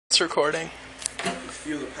this recording.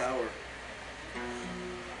 Feel the power.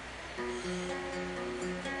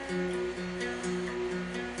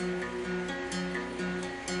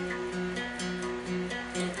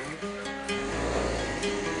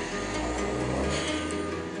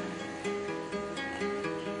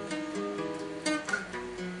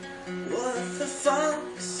 What the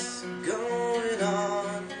fuck's going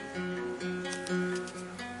on?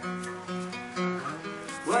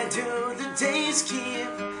 Why do the days keep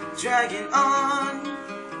dragging on?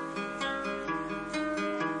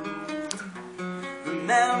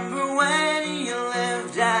 Remember when you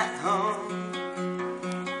lived at home?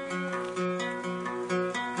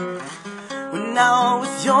 Went out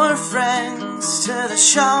with your friends to the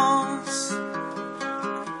shows,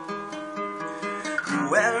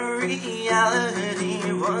 where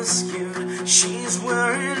reality was skewed. She's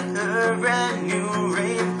wearing her brand new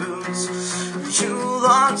rain boots. You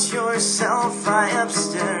locked yourself high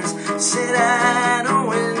upstairs, sit at a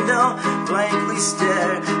window, blankly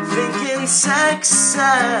stare, thinking sex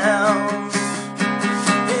sells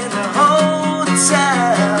in the hotels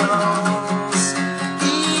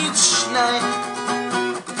each night.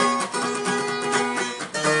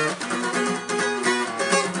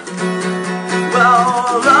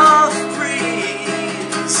 Well, love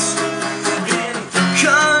breeds in the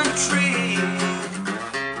country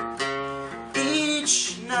each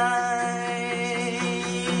night.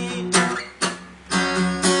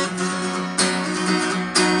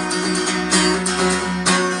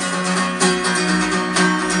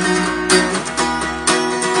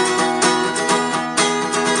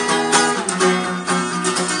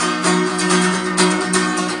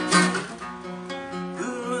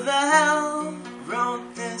 Who the hell wrote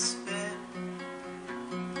this bit?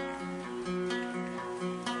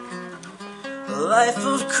 A life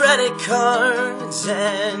of credit cards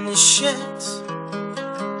and shit.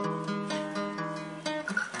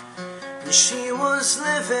 And she was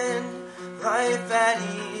living life at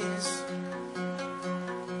ease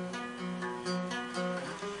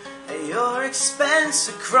at your expense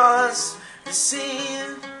across the sea.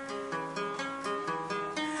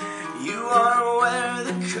 You are where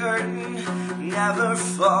the curtain never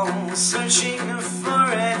falls, searching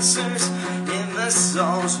for answers in the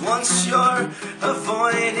souls. Once you're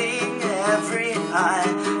avoiding every eye,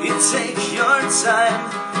 you take your time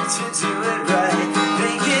to do it right.